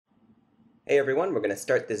Hey everyone, we're going to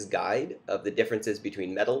start this guide of the differences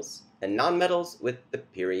between metals and nonmetals with the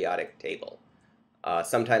periodic table.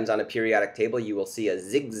 Sometimes on a periodic table you will see a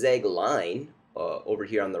zigzag line over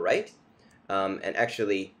here on the right, and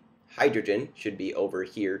actually hydrogen should be over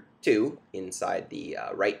here too, inside the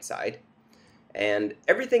right side. And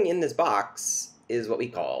everything in this box is what we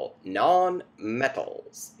call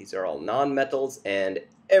nonmetals. These are all nonmetals, and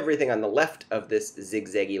everything on the left of this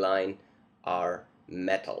zigzaggy line are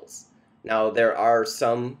metals. Now, there are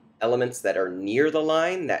some elements that are near the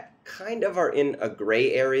line that kind of are in a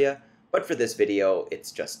gray area, but for this video,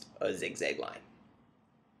 it's just a zigzag line.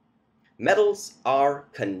 Metals are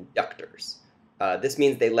conductors. This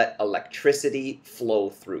means they let electricity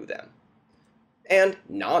flow through them. And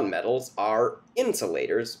nonmetals are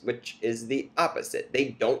insulators, which is the opposite. They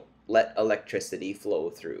don't let electricity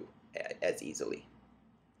flow through as easily.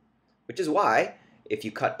 Which is why, if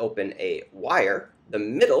you cut open a wire, the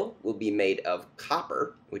middle will be made of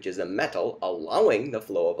copper, which is a metal allowing the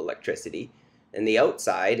flow of electricity, and the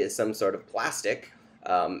outside is some sort of plastic,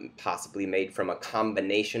 possibly made from a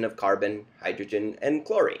combination of carbon, hydrogen, and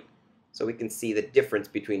chlorine. So we can see the difference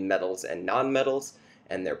between metals and nonmetals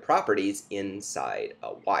and their properties inside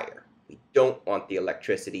a wire. We don't want the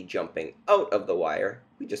electricity jumping out of the wire,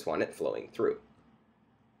 we just want it flowing through.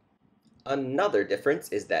 Another difference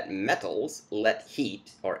is that metals let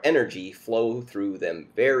heat or energy flow through them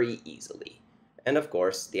very easily. And of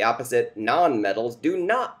course, the opposite, nonmetals do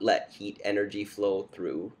not let heat energy flow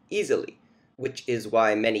through easily, which is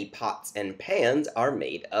why many pots and pans are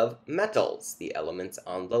made of metals, the elements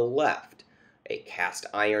on the left. A cast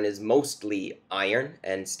iron is mostly iron,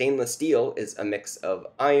 and stainless steel is a mix of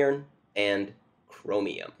iron and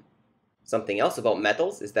chromium. Something else about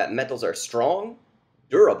metals is that metals are strong,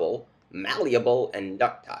 durable, malleable, and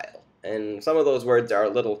ductile. And some of those words are a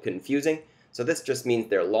little confusing, so this just means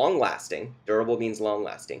they're long-lasting. Durable means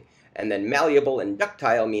long-lasting. And then malleable and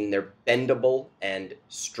ductile mean they're bendable and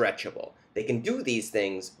stretchable. They can do these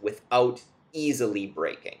things without easily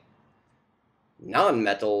breaking.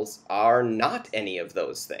 Nonmetals are not any of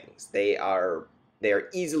those things. They are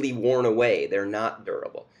easily worn away. They're not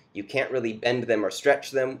durable. You can't really bend them or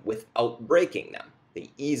stretch them without breaking them. They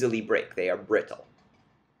easily break. They are brittle.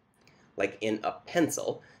 Like in a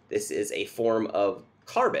pencil, this is a form of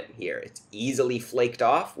carbon here. It's easily flaked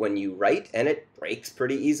off when you write, and it breaks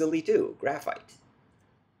pretty easily too, graphite.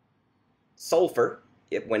 Sulfur,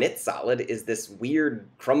 when it's solid, is this weird,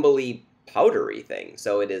 crumbly, powdery thing,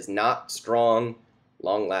 so it is not strong,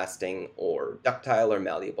 long-lasting, or ductile or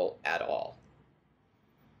malleable at all.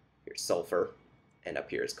 Here's sulfur, and up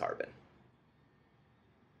here is carbon.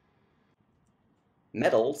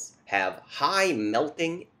 Metals have high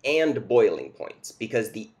melting and boiling points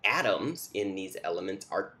because the atoms in these elements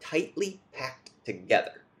are tightly packed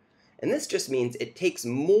together. And this just means it takes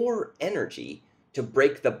more energy to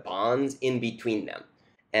break the bonds in between them.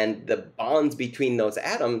 And the bonds between those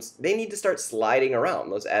atoms, they need to start sliding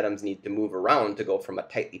around. Those atoms need to move around to go from a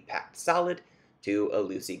tightly packed solid to a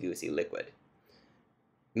loosey-goosey liquid.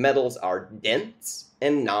 Metals are dense,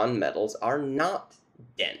 and nonmetals are not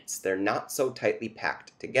dense. They're not so tightly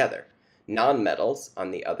packed together. Nonmetals, on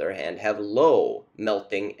the other hand, have low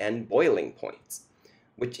melting and boiling points,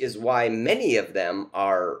 which is why many of them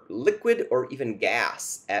are liquid or even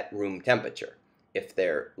gas at room temperature. If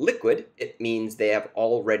they're liquid, it means they have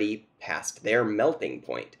already passed their melting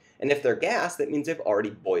point. And if they're gas, that means they've already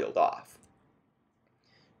boiled off.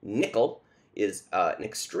 Nickel is an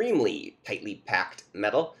extremely tightly packed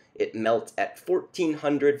metal. It melts at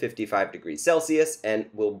 1455 degrees Celsius and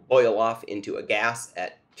will boil off into a gas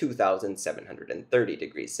at 2730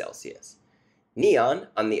 degrees Celsius. Neon,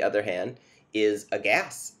 on the other hand, is a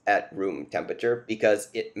gas at room temperature because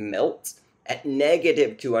it melts at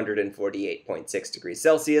negative 248.6 degrees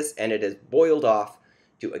Celsius, and it is boiled off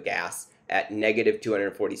to a gas at negative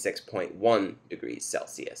 246.1 degrees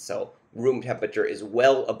Celsius. So room temperature is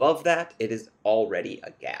well above that. It is already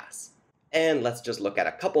a gas. And let's just look at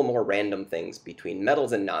a couple more random things between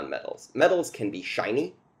metals and nonmetals. Metals can be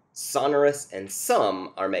shiny, sonorous, and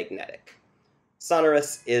some are magnetic.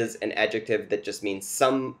 Sonorous is an adjective that just means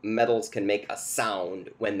some metals can make a sound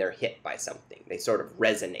when they're hit by something. They sort of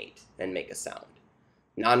resonate and make a sound.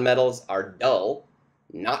 Nonmetals are dull,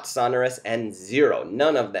 not sonorous, and zero.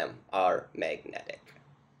 None of them are magnetic.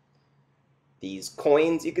 These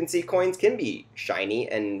coins, you can see coins can be shiny,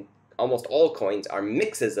 and almost all coins are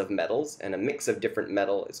mixes of metals, and a mix of different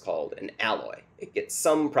metal is called an alloy. It gets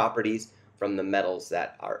some properties from the metals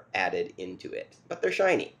that are added into it, but they're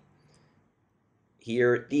shiny.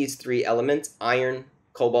 Here, these three elements, iron,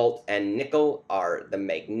 cobalt, and nickel, are the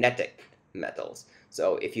magnetic metals.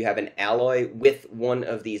 So if you have an alloy with one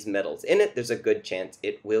of these metals in it, there's a good chance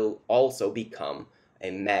it will also become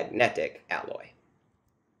a magnetic alloy.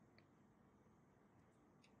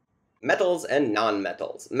 Metals and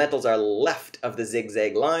nonmetals. Metals are left of the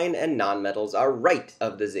zigzag line and nonmetals are right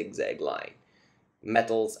of the zigzag line.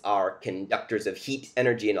 Metals are conductors of heat,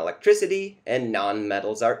 energy, and electricity, and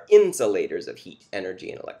nonmetals are insulators of heat, energy,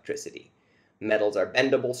 and electricity. Metals are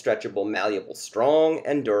bendable, stretchable, malleable, strong,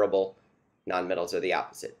 and durable. Nonmetals are the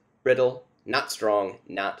opposite: brittle, not strong,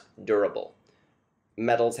 not durable.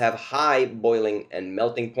 Metals have high boiling and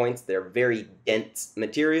melting points. They're very dense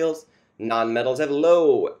materials. Nonmetals have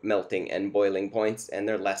low melting and boiling points, and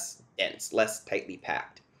they're less dense, less tightly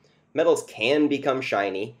packed. Metals can become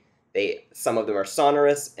shiny. Some of them are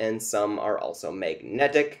sonorous, and some are also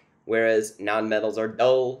magnetic, whereas nonmetals are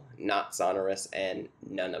dull, not sonorous, and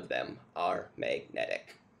none of them are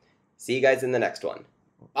magnetic. See you guys in the next one.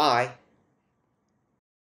 Bye!